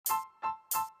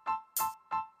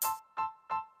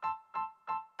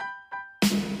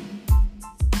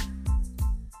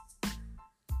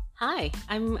Hi,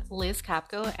 I'm Liz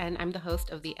Kopko, and I'm the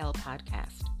host of the L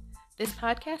Podcast. This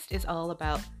podcast is all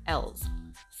about L's.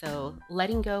 So,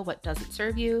 letting go what doesn't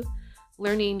serve you,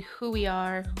 learning who we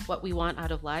are, what we want out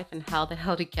of life, and how the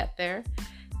hell to get there,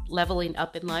 leveling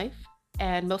up in life,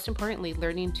 and most importantly,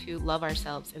 learning to love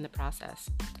ourselves in the process.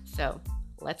 So,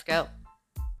 let's go.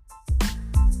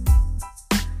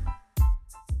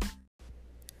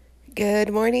 Good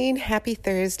morning. Happy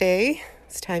Thursday.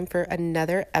 It's time for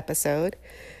another episode.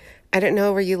 I don't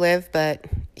know where you live, but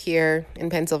here in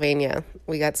Pennsylvania,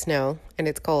 we got snow and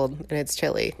it's cold and it's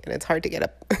chilly and it's hard to get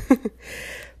up.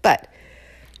 But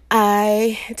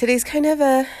today's kind of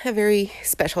a very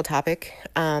special topic.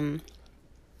 I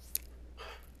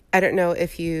don't know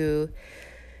if you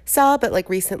saw, but like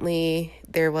recently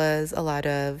there was a lot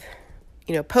of,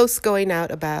 posts going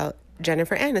out about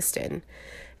Jennifer Aniston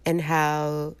and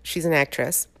how she's an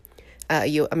actress,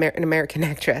 an American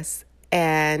actress.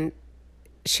 And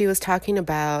she was talking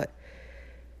about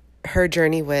her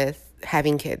journey with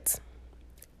having kids.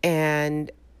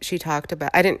 And she talked about,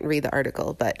 I didn't read the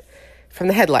article, but from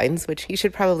the headlines, which you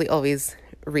should probably always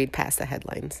read past the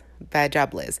headlines. Bad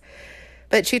job, Liz.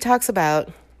 But she talks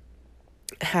about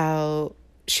how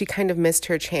she kind of missed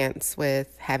her chance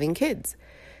with having kids,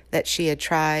 that she had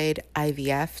tried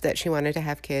IVF, that she wanted to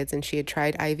have kids, and she had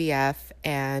tried IVF,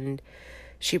 and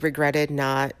she regretted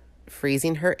not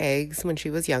freezing her eggs when she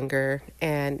was younger,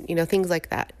 and, things like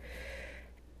that.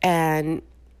 And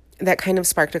that kind of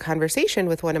sparked a conversation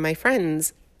with one of my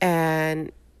friends.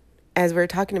 And as we were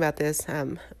talking about this,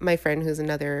 my friend, who's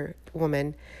another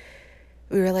woman,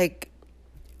 we were like,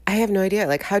 I have no idea.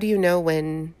 Like, how do you know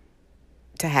when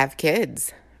to have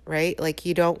kids, right? Like,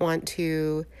 you don't want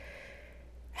to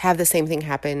have the same thing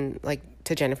happen like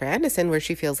to Jennifer Aniston, where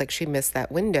she feels like she missed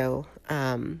that window.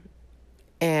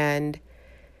 And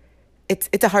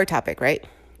it's a hard topic, right?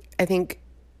 I think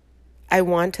I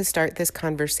want to start this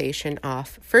conversation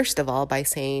off, first of all, by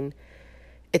saying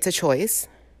it's a choice,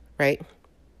 right?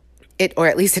 Or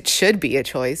at least it should be a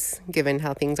choice, given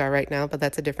how things are right now, but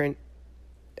that's a different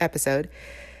episode.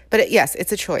 But yes,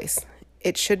 it's a choice.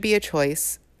 It should be a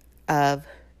choice of,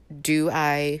 do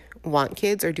I want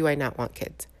kids or do I not want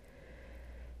kids?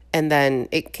 And then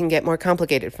it can get more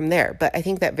complicated from there. But I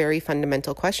think that very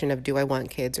fundamental question of, do I want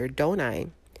kids or don't I,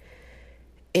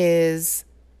 is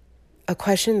a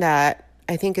question that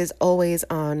I think is always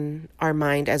on our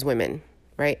mind as women,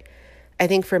 right? I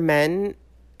think for men,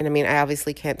 and I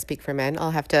obviously can't speak for men.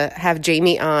 I'll have to have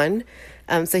Jamie on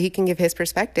so he can give his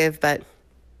perspective. But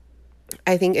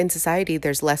I think in society,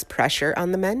 there's less pressure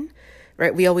on the men,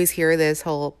 right? We always hear this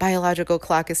whole biological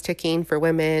clock is ticking for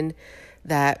women,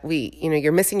 that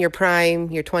you're missing your prime,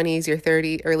 your 20s, your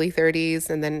early 30s,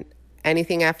 and then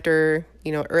anything after,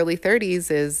 early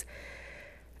 30s is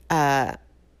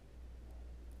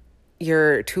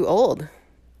you're too old.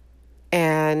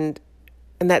 And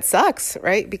that sucks,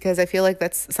 right? Because I feel like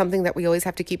that's something that we always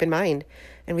have to keep in mind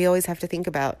and we always have to think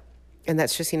about. And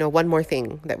that's just, one more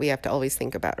thing that we have to always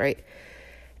think about, right?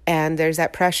 And there's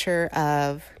that pressure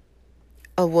of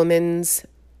a woman's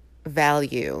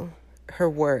value, her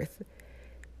worth,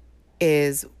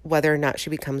 is whether or not she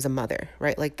becomes a mother,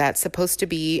 right? Like, that's supposed to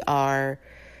be our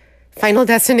final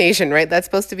destination, right? That's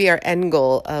supposed to be our end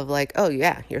goal of like, oh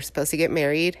yeah, you're supposed to get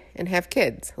married and have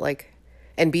kids, like,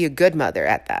 and be a good mother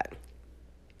at that.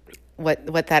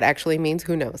 What that actually means,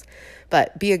 who knows?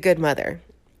 But be a good mother.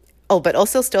 Oh, but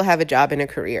also still have a job and a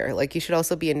career. Like, you should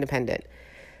also be independent.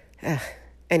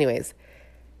 Anyways,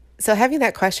 so having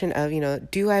that question of,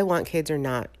 do I want kids or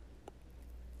not?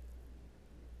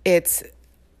 It's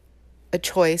a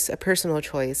choice, a personal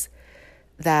choice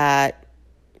that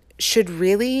should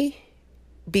really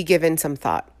be given some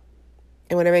thought.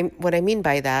 And what I mean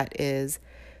by that is,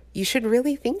 you should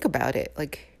really think about it.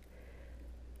 Like,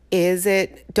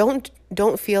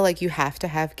 don't feel like you have to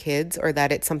have kids or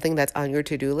that it's something that's on your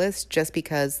to-do list just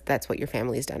because that's what your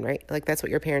family's done, right? Like, that's what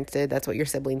your parents did. That's what your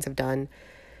siblings have done.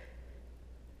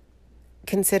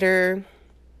 Consider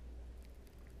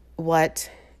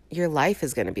what your life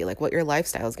is going to be like, what your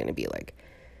lifestyle is going to be like.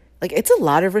 Like, it's a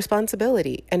lot of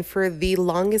responsibility. And for the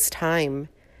longest time,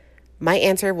 my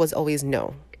answer was always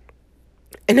no.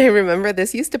 And I remember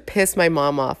this used to piss my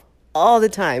mom off all the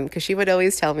time, because she would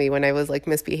always tell me when I was like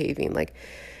misbehaving, like,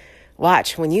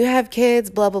 watch, when you have kids,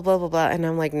 blah, blah, blah, blah, blah. And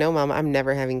I'm like, no, Mom, I'm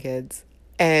never having kids.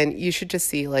 And you should just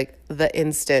see like the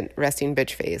instant resting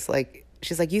bitch face. Like,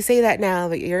 she's like, you say that now,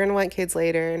 but you're going to want kids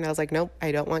later. And I was like, nope,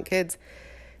 I don't want kids.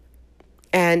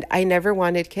 And I never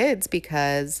wanted kids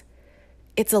because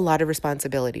it's a lot of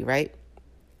responsibility, right?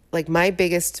 Like,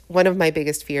 one of my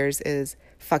biggest fears is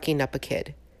fucking up a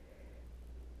kid.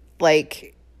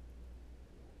 Like,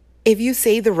 if you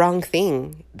say the wrong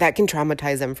thing, that can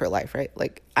traumatize them for life, right?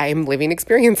 Like, I am living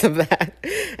experience of that.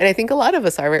 And I think a lot of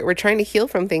us are, right? We're trying to heal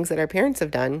from things that our parents have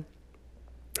done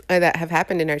or that have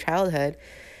happened in our childhood.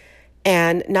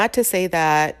 And not to say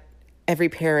that every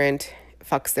parent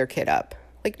fucks their kid up.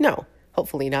 Like, no,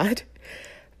 hopefully not.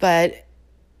 But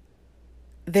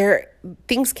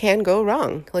things can go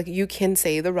wrong. Like, you can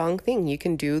say the wrong thing. You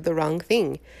can do the wrong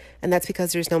thing. And that's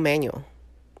because there's no manual.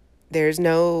 There's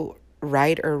no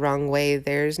right or wrong way.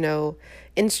 There's no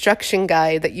instruction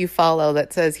guide that you follow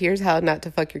that says, here's how not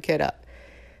to fuck your kid up.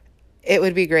 It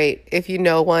would be great. If you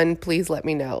know one, please let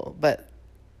me know. But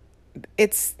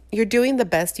you're doing the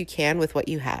best you can with what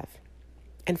you have.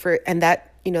 And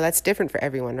that, that's different for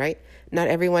everyone, right? Not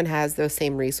everyone has those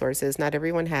same resources. Not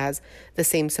everyone has the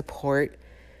same support.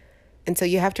 And so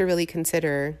you have to really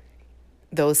consider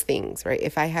those things, right?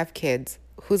 If I have kids,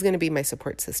 who's going to be my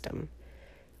support system?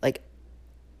 Like,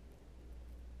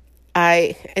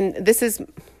 and this is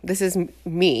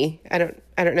me. I don't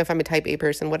know if I'm a type A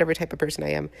person, whatever type of person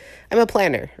I am. I'm a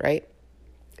planner, right?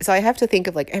 So I have to think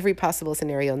of like every possible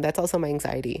scenario, and that's also my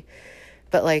anxiety.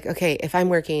 But like, okay, if I'm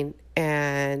working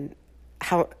and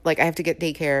I have to get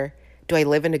daycare, do I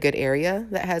live in a good area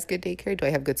that has good daycare? Do I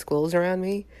have good schools around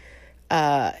me?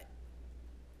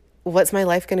 What's my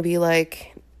life going to be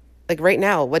like? Like right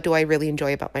now, what do I really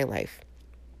enjoy about my life?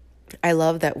 I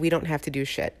love that we don't have to do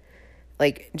shit.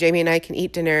 Like, Jamie and I can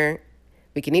eat dinner.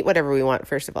 We can eat whatever we want,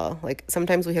 first of all. Like,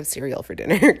 sometimes we have cereal for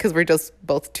dinner because we're just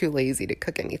both too lazy to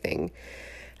cook anything.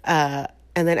 And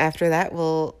then after that,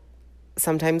 we'll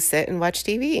sometimes sit and watch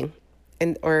TV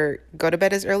or go to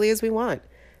bed as early as we want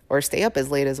or stay up as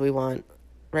late as we want,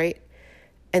 right?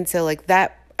 And so, like,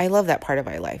 that, I love that part of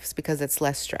our lives because it's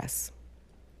less stress.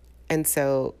 And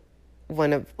so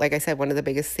like I said, one of the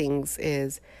biggest things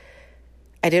is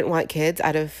I didn't want kids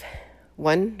out of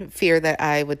one, fear that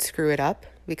I would screw it up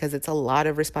because it's a lot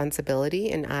of responsibility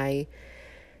and I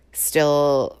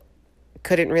still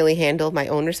couldn't really handle my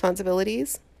own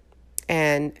responsibilities.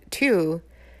 And two,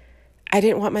 I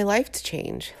didn't want my life to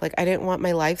change. Like, I didn't want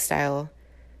my lifestyle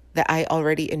that I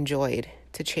already enjoyed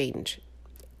to change.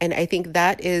 And I think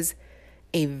that is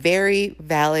a very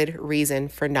valid reason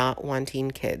for not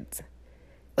wanting kids.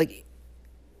 Like,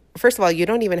 first of all, you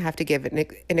don't even have to give an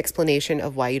explanation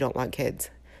of why you don't want kids.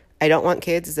 I don't want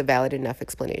kids is a valid enough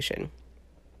explanation.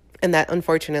 And that,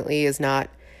 unfortunately, is not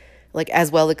like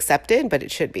as well accepted, but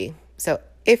it should be. So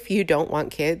if you don't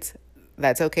want kids,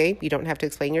 that's okay. You don't have to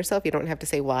explain yourself. You don't have to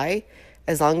say why.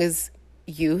 As long as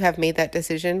you have made that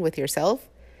decision with yourself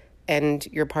and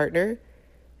your partner,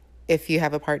 if you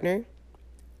have a partner,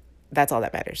 that's all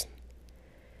that matters.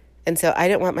 And so I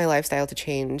didn't want my lifestyle to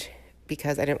change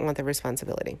because I didn't want the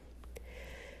responsibility.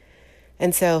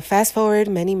 And so fast forward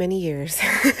many, many years,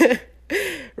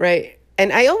 right?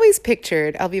 And I always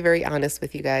pictured, I'll be very honest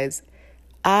with you guys,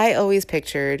 I always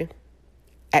pictured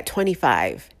at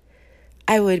 25,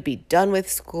 I would be done with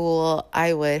school,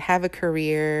 I would have a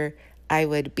career, I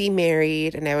would be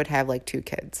married, and I would have like 2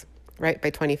 kids, right? By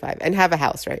 25, and have a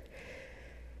house, right?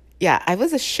 Yeah, I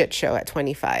was a shit show at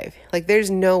 25. Like, there's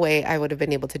no way I would have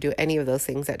been able to do any of those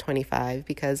things at 25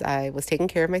 because I was taking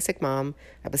care of my sick mom.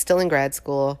 I was still in grad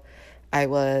school. I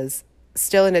was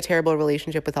still in a terrible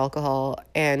relationship with alcohol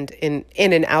and in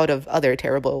and out of other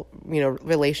terrible,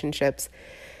 relationships.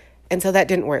 And so that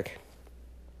didn't work.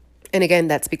 And again,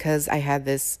 that's because I had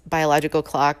this biological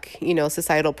clock,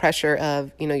 societal pressure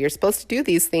of, you're supposed to do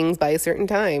these things by a certain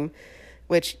time,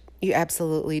 which you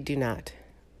absolutely do not.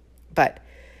 But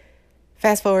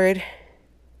fast forward,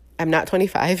 I'm not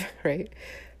 25, right?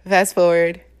 Fast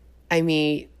forward, I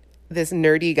meet this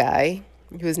nerdy guy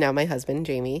who is now my husband,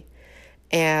 Jamie,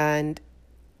 and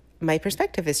my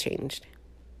perspective has changed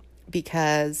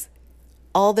because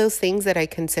all those things that I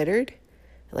considered,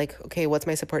 like, okay, what's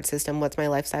my support system? What's my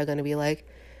lifestyle going to be like?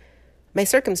 My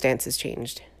circumstances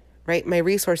changed, right? My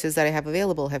resources that I have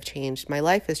available have changed. My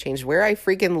life has changed. Where I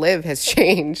freaking live has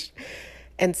changed.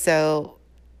 And so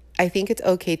I think it's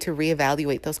okay to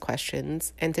reevaluate those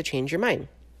questions and to change your mind.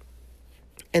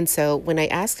 And so when I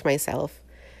asked myself,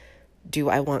 do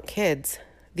I want kids?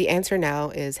 The answer now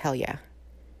is hell yeah.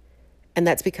 And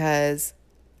that's because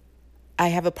I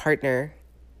have a partner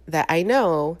that I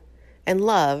know and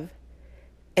love,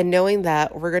 and knowing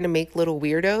that we're going to make little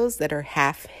weirdos that are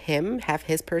half him, half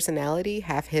his personality,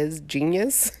 half his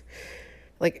genius.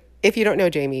 Like, if you don't know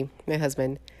Jamie, my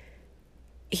husband,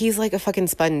 he's like a fucking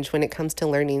sponge when it comes to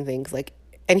learning things. Like,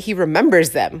 and he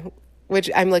remembers them,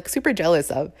 which I'm like super jealous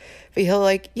of. But he'll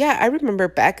like, yeah, I remember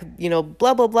back,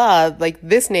 blah, blah, blah, like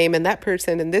this name and that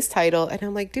person and this title. And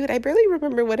I'm like, dude, I barely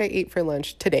remember what I ate for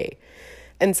lunch today.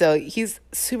 And so he's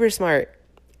super smart.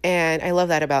 And I love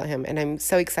that about him. And I'm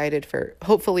so excited for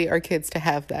hopefully our kids to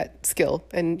have that skill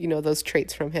and, those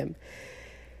traits from him.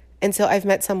 And so I've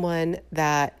met someone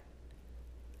that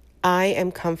I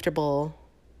am comfortable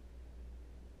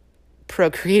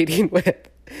procreating with.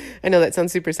 I know that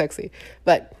sounds super sexy,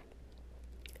 but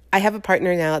I have a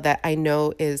partner now that I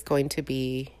know is going to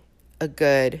be a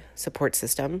good support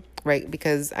system, right?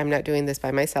 Because I'm not doing this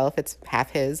by myself. It's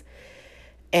half his.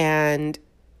 And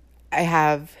I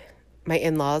have my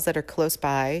in-laws that are close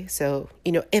by. So,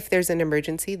 if there's an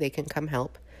emergency, they can come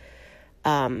help.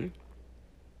 I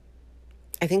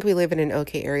think we live in an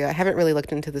okay area. I haven't really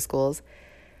looked into the schools,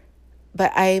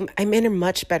 but I'm in a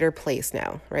much better place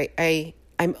now, right?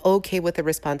 I'm okay with the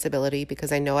responsibility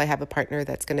because I know I have a partner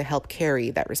that's going to help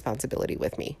carry that responsibility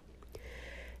with me.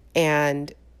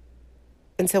 And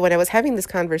so when I was having this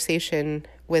conversation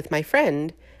with my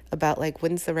friend about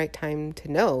when's the right time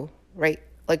to know, right?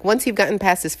 Once you've gotten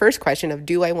past this first question of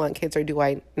do I want kids or do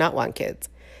I not want kids?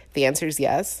 The answer is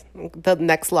yes. The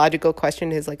next logical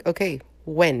question is okay,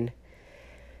 when?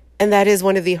 And that is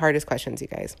one of the hardest questions, you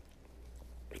guys.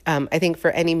 I think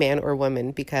for any man or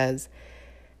woman, because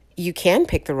you can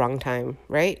pick the wrong time,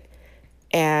 right?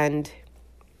 And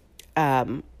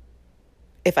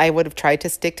if I would have tried to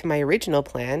stick to my original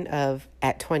plan of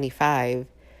at 25,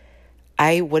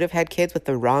 I would have had kids with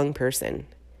the wrong person.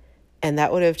 And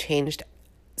that would have changed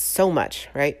so much,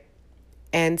 right?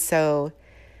 And so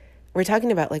we're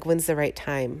talking about when's the right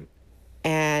time.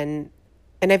 And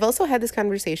I've also had this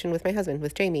conversation with my husband,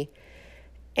 with Jamie.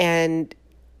 And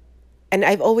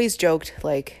I've always joked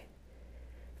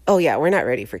oh yeah, we're not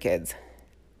ready for kids.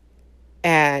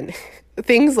 And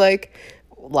things like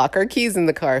lock our keys in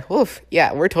the car. Oof,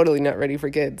 yeah, we're totally not ready for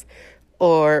kids.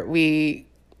 Or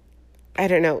I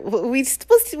don't know, we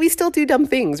still do dumb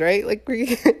things, right?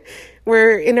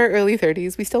 We're in our early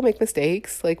 30s. We still make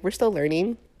mistakes. We're still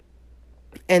learning.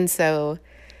 And so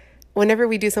whenever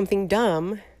we do something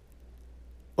dumb,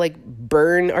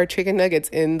 burn our chicken nuggets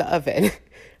in the oven,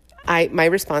 my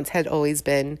response had always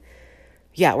been,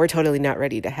 yeah, we're totally not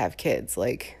ready to have kids.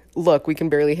 Look, we can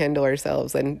barely handle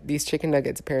ourselves and these chicken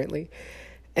nuggets apparently.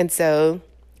 And so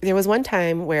there was one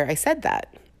time where I said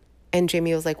that. And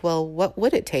Jamie was like, well, what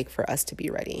would it take for us to be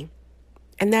ready?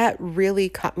 And that really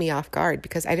caught me off guard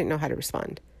because I didn't know how to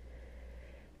respond.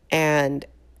 And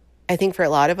I think for a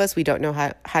lot of us, we don't know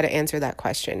how to answer that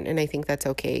question. And I think that's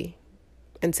okay.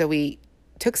 And so we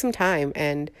took some time,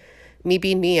 and me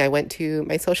being me, I went to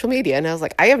my social media and I was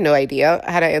like, I have no idea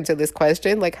how to answer this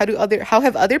question. How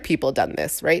have other people done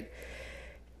this? Right.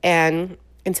 And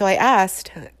so I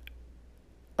asked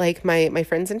my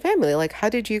friends and family, how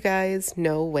did you guys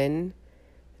know when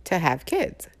to have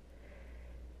kids?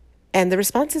 And the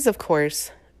responses, of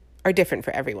course, are different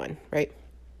for everyone, right?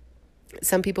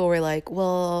 Some people were like,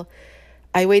 well,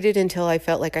 I waited until I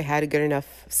felt like I had a good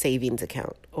enough savings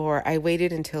account, or I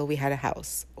waited until we had a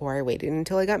house, or I waited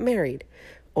until I got married,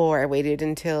 or I waited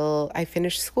until I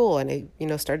finished school and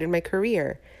I, started my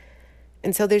career.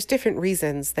 And so there's different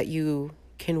reasons that you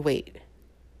can wait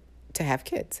to have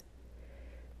kids.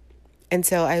 And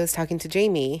so I was talking to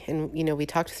Jamie and, we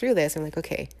talked through this. I'm like,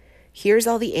 okay, here's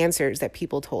all the answers that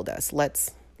people told us.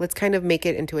 Let's kind of make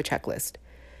it into a checklist.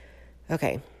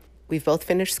 Okay, we've both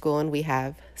finished school and we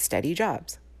have steady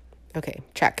jobs. Okay,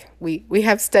 check. We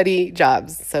have steady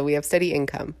jobs, so we have steady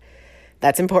income.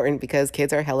 That's important because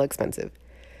kids are hella expensive.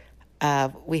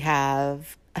 We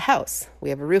have a house.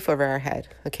 We have a roof over our head.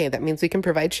 Okay, that means we can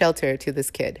provide shelter to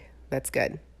this kid. That's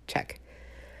good. Check.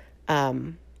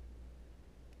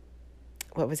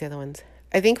 What was the other ones?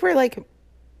 I think we're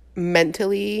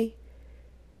mentally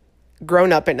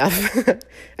grown up enough.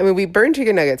 I mean, we burn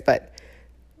chicken nuggets, but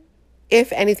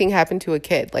if anything happened to a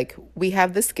kid, we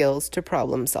have the skills to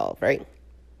problem solve, right?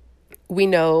 We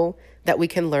know that we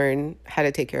can learn how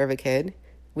to take care of a kid.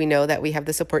 We know that we have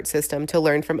the support system to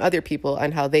learn from other people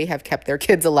on how they have kept their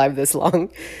kids alive this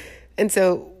long. And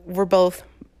so we're both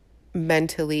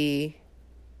mentally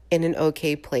in an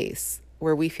okay place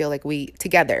where we feel like we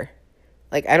together,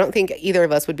 I don't think either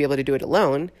of us would be able to do it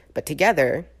alone, but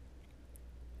together,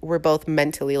 we're both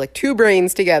mentally two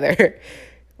brains together.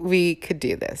 We could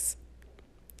do this.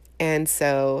 And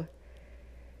so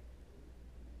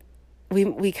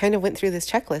we kind of went through this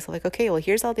checklist okay, well,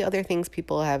 here's all the other things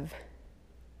people have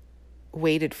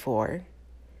waited for.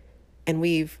 And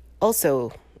we've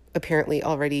also apparently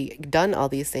already done all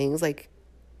these things.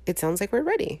 It sounds like we're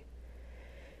ready.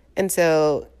 And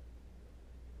so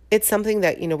it's something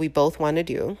that, we both want to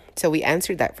do. So we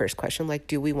answered that first question,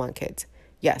 do we want kids?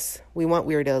 Yes, we want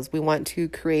weirdos. We want to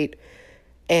create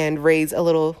and raise a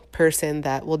little person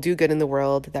that will do good in the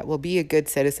world, that will be a good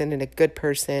citizen and a good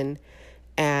person,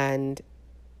 And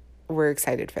we're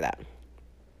excited for that.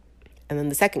 And then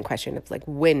the second question of like,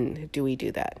 when do we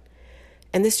do that?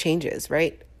 And this changes,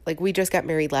 right? Like we just got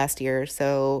married last year,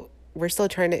 so we're still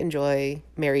trying to enjoy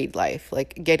married life,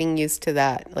 like getting used to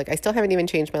that. Like I still haven't even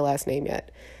changed my last name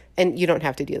yet. And you don't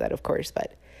have to do that, of course,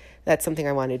 but that's something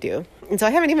I want to do. And so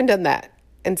I haven't even done that.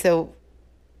 And so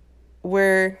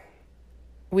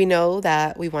we know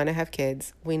that we want to have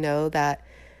kids. We know that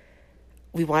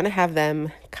we want to have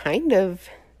them kind of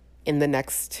in the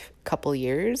next couple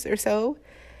years or so.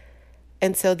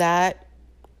 And so that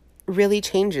really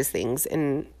changes things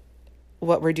in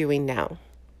what we're doing now.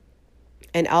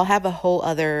 And I'll have a whole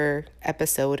other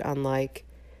episode on like,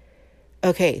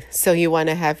 okay, so you want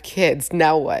to have kids,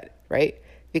 now what, right?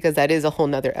 Because that is a whole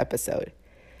nother episode.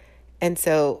 And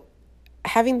so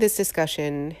having this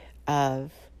discussion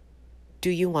of, do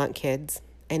you want kids?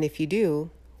 And if you do,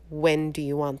 when do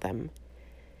you want them?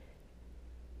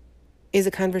 Is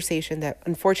a conversation that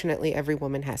unfortunately every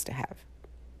woman has to have.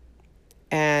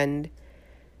 And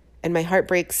my heart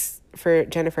breaks for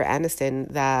Jennifer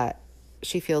Aniston that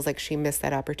she feels like she missed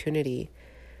that opportunity.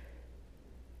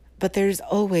 But there's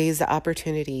always the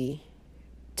opportunity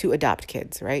to adopt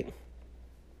kids, right?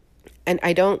 And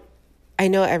I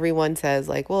know everyone says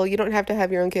like, well, you don't have to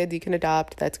have your own kids, you can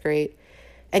adopt, that's great.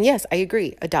 And yes, I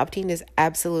agree, adopting is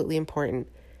absolutely important.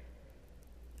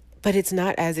 But it's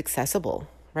not as accessible,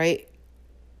 right?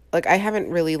 Like I haven't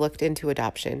really looked into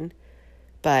adoption,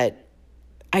 but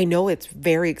I know it's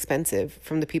very expensive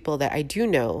from the people that I do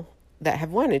know that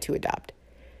have wanted to adopt.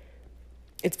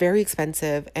 It's very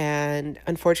expensive, and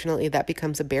unfortunately that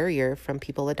becomes a barrier from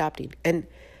people adopting. And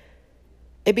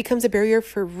it becomes a barrier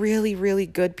for really, really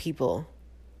good people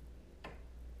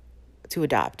to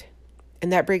adopt.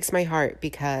 And that breaks my heart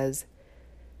because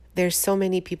there's so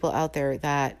many people out there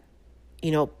that,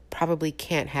 probably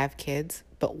can't have kids,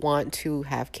 but want to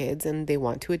have kids and they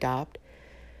want to adopt,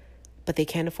 but they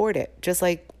can't afford it. Just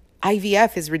like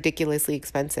IVF is ridiculously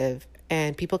expensive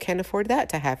and people can't afford that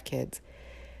to have kids.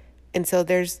 And so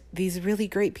there's these really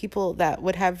great people that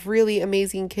would have really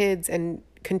amazing kids and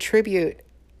contribute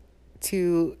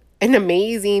to an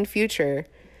amazing future,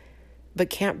 but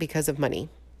can't because of money.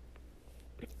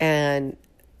 And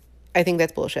I think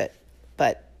that's bullshit.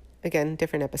 But again,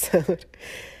 different episode.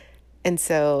 And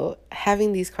so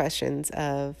having these questions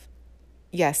of,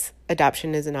 yes,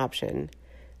 adoption is an option.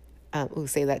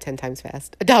 Say that 10 times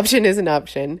fast. Adoption is an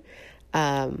option.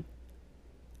 Or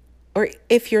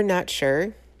if you're not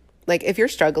sure, like if you're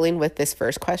struggling with this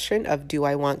first question of, do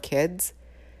I want kids?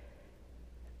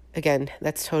 Again,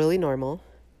 that's totally normal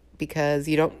because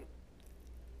you don't,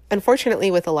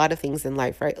 unfortunately with a lot of things in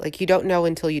life, right? Like you don't know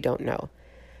until you don't know.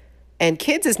 And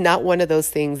kids is not one of those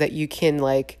things that you can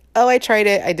like, oh, I tried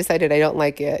it, I decided I don't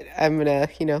like it, I'm gonna,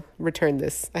 return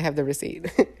this, I have the receipt,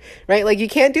 right? Like you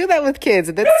can't do that with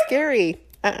kids. That's scary.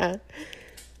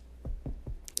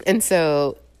 And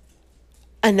so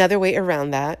another way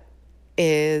around that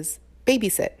is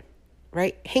babysit,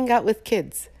 right? Hang out with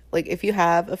kids. Like if you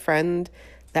have a friend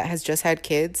that has just had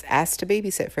kids, ask to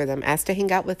babysit for them, ask to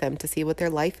hang out with them to see what their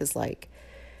life is like.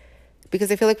 Because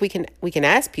I feel like we can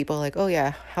ask people like, oh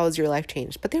yeah, how has your life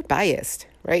changed? But they're biased,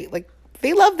 right? Like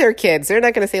they love their kids. They're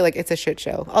not going to say like it's a shit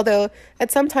show. Although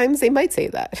at some times they might say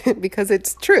that because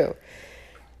it's true.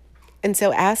 And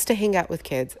so ask to hang out with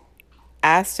kids,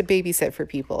 ask to babysit for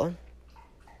people.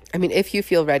 I mean, if you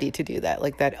feel ready to do that,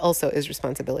 like that also is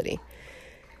responsibility.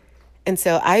 And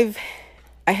so I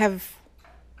have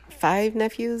 5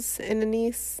 nephews and a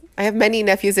niece. I have many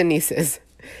nephews and nieces.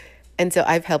 And so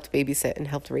I've helped babysit and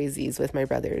helped raise these with my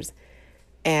brothers.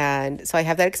 And so I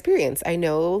have that experience. I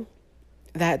know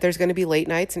that there's going to be late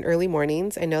nights and early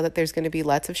mornings. I know that there's going to be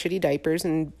lots of shitty diapers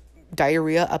and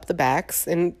diarrhea up the backs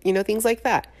and, things like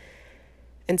that.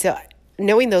 And so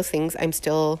knowing those things, I'm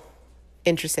still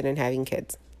interested in having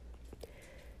kids.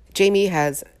 Jamie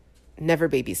has never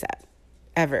babysat,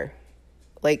 ever.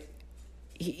 Like,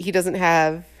 he doesn't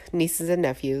have nieces and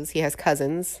nephews. He has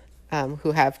cousins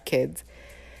who have kids.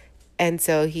 And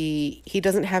so he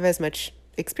doesn't have as much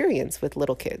experience with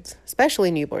little kids,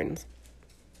 especially newborns.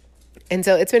 And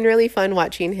so it's been really fun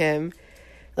watching him.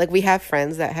 Like we have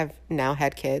friends that have now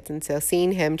had kids. And so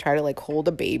seeing him try to like hold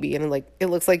a baby and like, it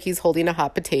looks like he's holding a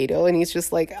hot potato and he's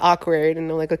just like awkward.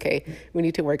 And I'm like, okay, we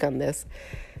need to work on this.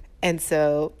 And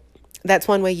so that's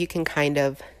one way you can kind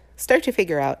of start to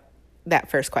figure out that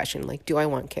first question. Like, do I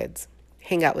want kids?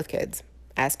 Hang out with kids,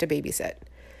 ask to babysit.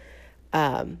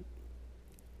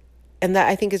 And that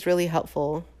I think is really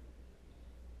helpful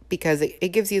because it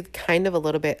gives you kind of a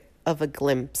little bit of a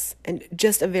glimpse and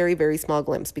just a very, very small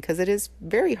glimpse because it is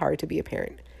very hard to be a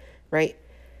parent, right?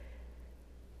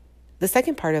 the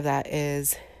second part of that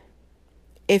is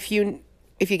if you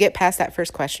get past that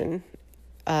first question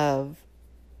of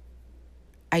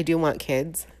I do want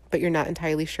kids, but you're not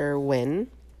entirely sure when.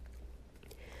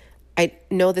 I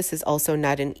know this is also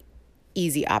not an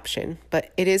easy option,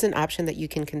 but it is an option that you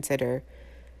can consider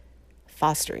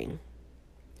fostering.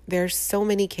 There's so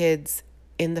many kids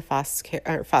in the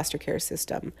foster care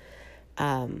system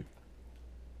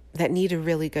that need a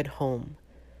really good home.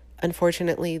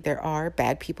 Unfortunately, there are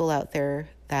bad people out there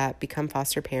that become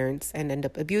foster parents and end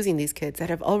up abusing these kids that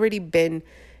have already been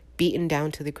beaten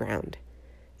down to the ground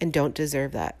and don't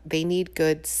deserve that. They need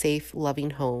good, safe,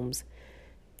 loving homes.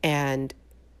 And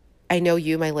I know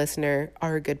you, my listener,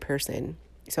 are a good person.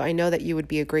 So I know that you would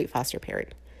be a great foster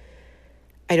parent.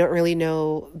 I don't really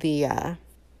know the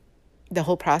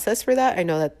whole process for that. I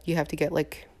know that you have to get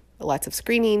like lots of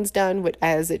screenings done,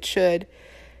 as it should.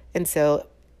 And so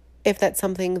if that's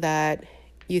something that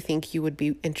you think you would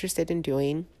be interested in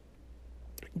doing,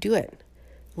 do it.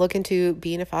 Look into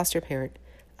being a foster parent.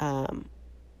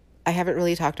 I haven't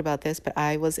really talked about this, but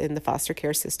I was in the foster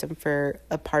care system for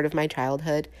a part of my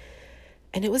childhood,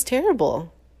 and it was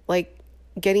terrible. Like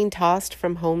getting tossed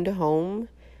from home to home,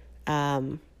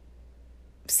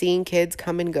 seeing kids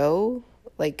come and go.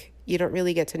 Like you don't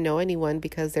really get to know anyone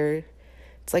because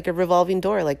it's like a revolving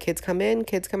door. Like kids come in,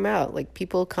 kids come out. Like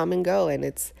people come and go, and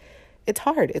it's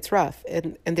hard. It's rough,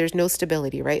 and there's no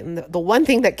stability, right? And the one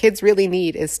thing that kids really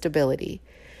need is stability.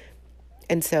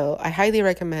 And so I highly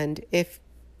recommend, if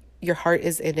your heart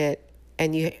is in it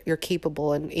and you're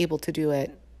capable and able to do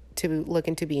it, to look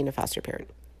into being a foster parent.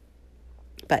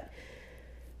 But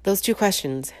those two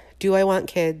questions, do I want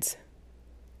kids?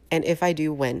 And if I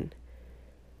do, when?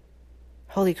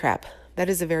 Holy crap, that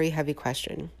is a very heavy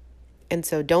question. And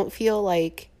so don't feel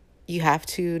like you have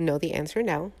to know the answer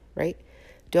now, right?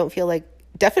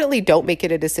 Definitely don't make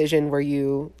it a decision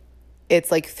where it's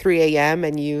like 3 a.m.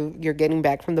 and you're getting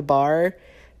back from the bar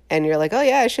and you're like, oh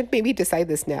yeah, I should maybe decide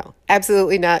this now.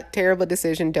 Absolutely not. Terrible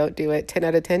decision. Don't do it. 10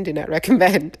 out of 10 do not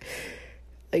recommend.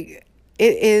 Like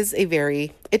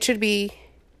it should be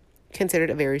considered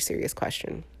a very serious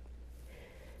question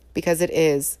because it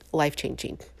is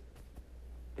life-changing.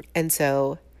 And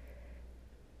so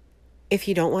if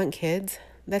you don't want kids,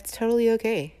 that's totally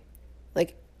okay.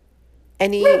 Like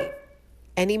any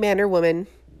man or woman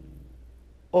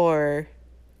or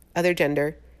other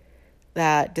gender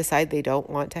that decide they don't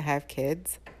want to have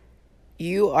kids,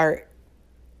 you are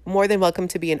more than welcome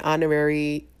to be an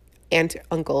honorary aunt,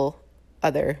 uncle,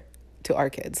 other to our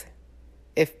kids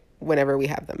whenever we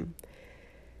have them.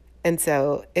 And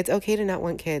so it's okay to not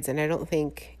want kids. And I don't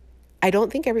think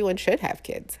everyone should have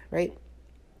kids, right?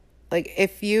 Like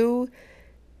if you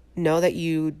know that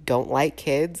you don't like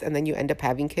kids and then you end up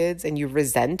having kids and you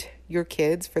resent your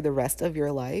kids for the rest of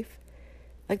your life,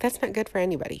 like that's not good for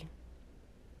anybody.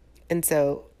 And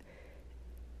so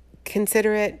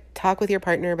consider it, talk with your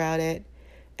partner about it.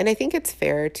 And I think it's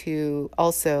fair to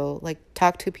also like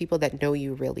talk to people that know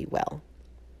you really well.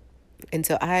 And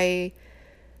so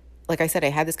like I said, I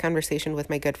had this conversation with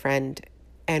my good friend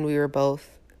and we were both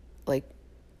like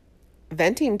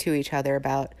venting to each other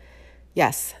about,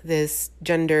 yes, this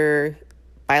gender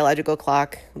biological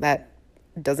clock that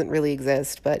doesn't really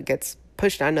exist, but gets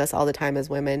pushed on us all the time as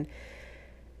women.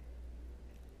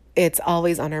 It's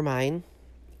always on our mind.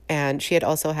 And she had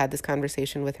also had this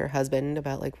conversation with her husband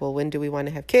about like, well, when do we want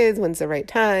to have kids? When's the right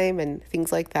time? And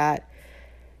things like that.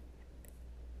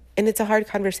 And it's a hard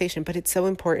conversation, but it's so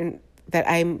important that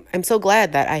I'm so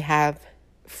glad that I have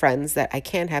friends that I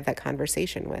can have that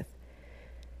conversation with.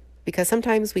 Because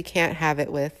sometimes we can't have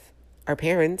it with our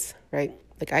parents, right?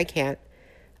 Like I can't.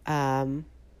 And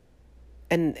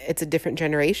it's a different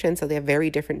generation, so they have very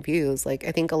different views. Like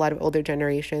I think a lot of older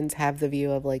generations have the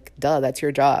view of like, duh, that's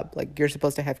your job. Like you're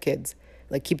supposed to have kids.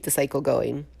 Like keep the cycle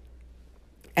going.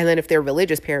 And then if they're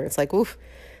religious parents, like, oof,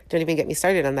 don't even get me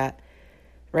started on that,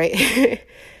 right?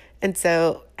 And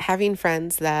so having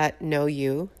friends that know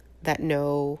you, that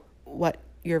know what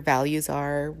your values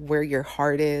are, where your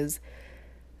heart is,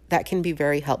 that can be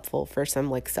very helpful for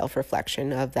some like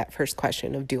self-reflection of that first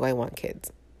question of, do I want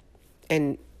kids?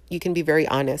 And you can be very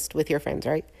honest with your friends,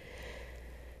 right?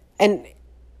 And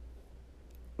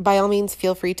by all means,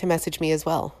 feel free to message me as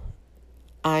well.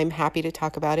 I'm happy to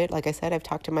talk about it. Like I said, I've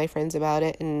talked to my friends about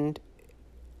it, and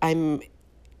I'm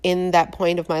in that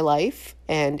point of my life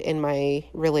and in my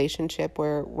relationship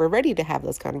where we're ready to have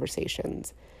those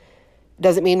conversations.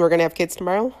 Does it mean we're going to have kids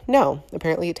tomorrow? No,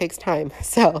 apparently it takes time.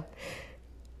 So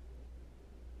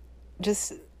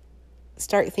just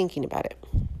start thinking about it.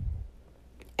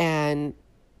 And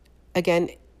again,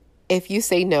 if you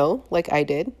say no, like I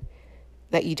did,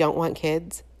 that you don't want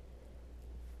kids,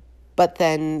 but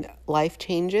then life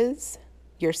changes,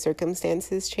 your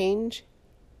circumstances change,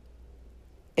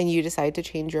 and you decide to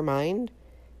change your mind,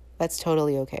 that's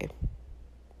totally okay.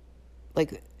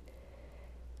 Like,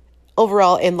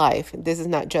 overall in life, this is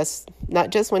not just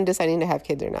when deciding to have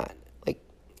kids or not. Like,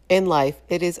 in life,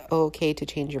 it is okay to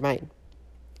change your mind.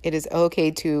 It is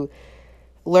okay to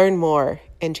learn more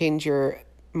and change your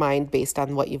mind based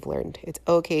on what you've learned. It's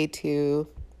okay to,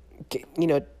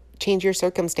 change your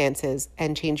circumstances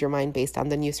and change your mind based on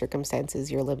the new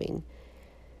circumstances you're living.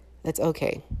 That's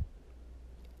okay.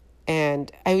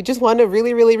 And I just want to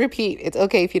really, really repeat, it's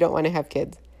okay if you don't want to have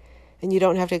kids. And you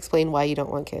don't have to explain why you don't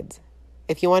want kids.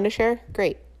 If you want to share,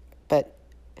 great. But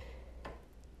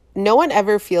no one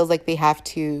ever feels like they have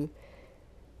to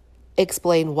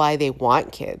explain why they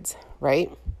want kids,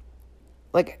 right?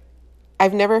 Like,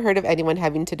 I've never heard of anyone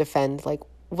having to defend, like,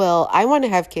 well, I want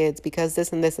to have kids because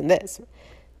this and this and this.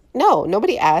 No,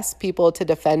 nobody asks people to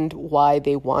defend why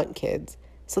they want kids.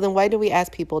 So then why do we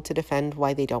ask people to defend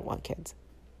why they don't want kids?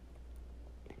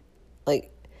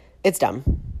 Like, it's dumb.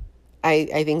 I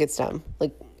think it's dumb.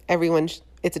 Like,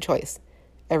 it's a choice.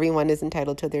 Everyone is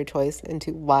entitled to their choice and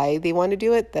to why they want to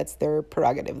do it. That's their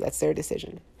prerogative. That's their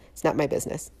decision. It's not my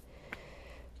business.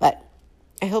 But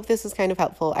I hope this was kind of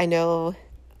helpful. I know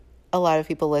a lot of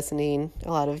people listening,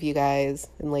 a lot of you guys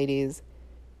and ladies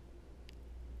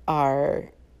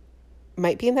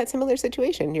might be in that similar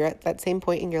situation. You're at that same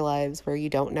point in your lives where you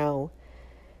don't know.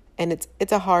 And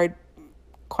it's a hard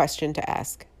question to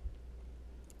ask.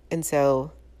 And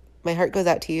so my heart goes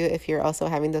out to you if you're also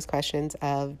having those questions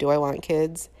of, do I want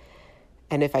kids?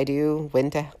 And if I do,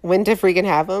 when to freaking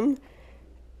have them?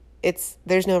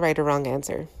 There's no right or wrong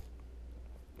answer.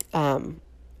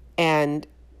 And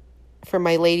for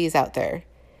my ladies out there,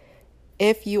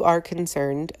 if you are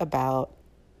concerned about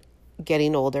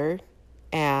getting older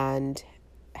and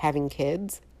having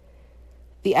kids,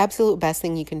 the absolute best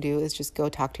thing you can do is just go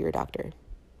talk to your doctor,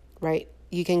 right?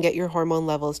 You can get your hormone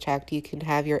levels checked. You can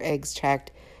have your eggs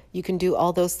checked. You can do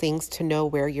all those things to know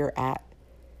where you're at.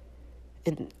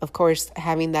 And of course,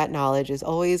 having that knowledge is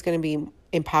always going to be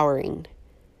empowering.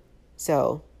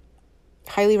 So,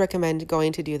 highly recommend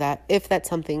going to do that if that's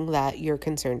something that you're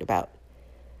concerned about.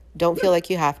 Don't feel like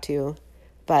you have to,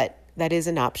 but that is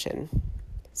an option.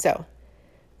 So,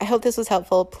 I hope this was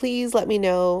helpful. Please let me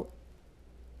know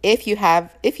if you've had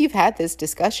this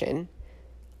discussion.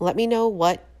 Let me know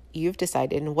what you've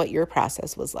decided and what your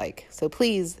process was like. So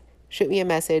please shoot me a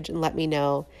message and let me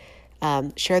know.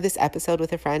 Share this episode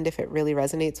with a friend if it really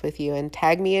resonates with you, and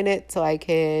tag me in it so I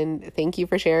can thank you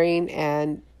for sharing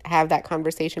and have that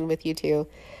conversation with you too.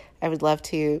 I would love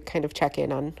to kind of check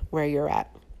in on where you're at.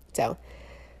 So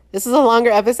this is a longer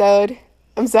episode.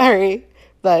 I'm sorry,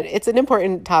 but it's an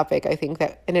important topic, I think,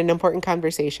 and an important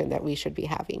conversation that we should be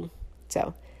having.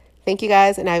 So thank you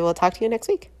guys, and I will talk to you next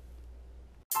week.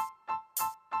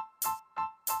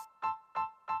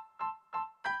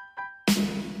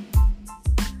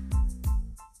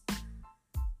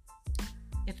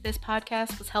 If this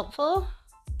podcast was helpful,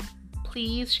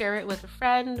 please share it with a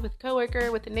friend, with a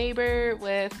coworker, with a neighbor,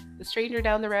 with a stranger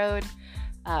down the road.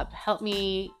 Help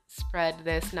me spread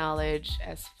this knowledge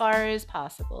as far as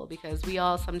possible, because we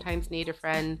all sometimes need a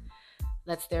friend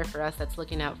that's there for us, that's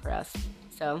looking out for us.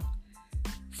 So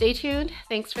stay tuned.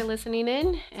 Thanks for listening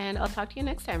in, and I'll talk to you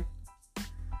next time.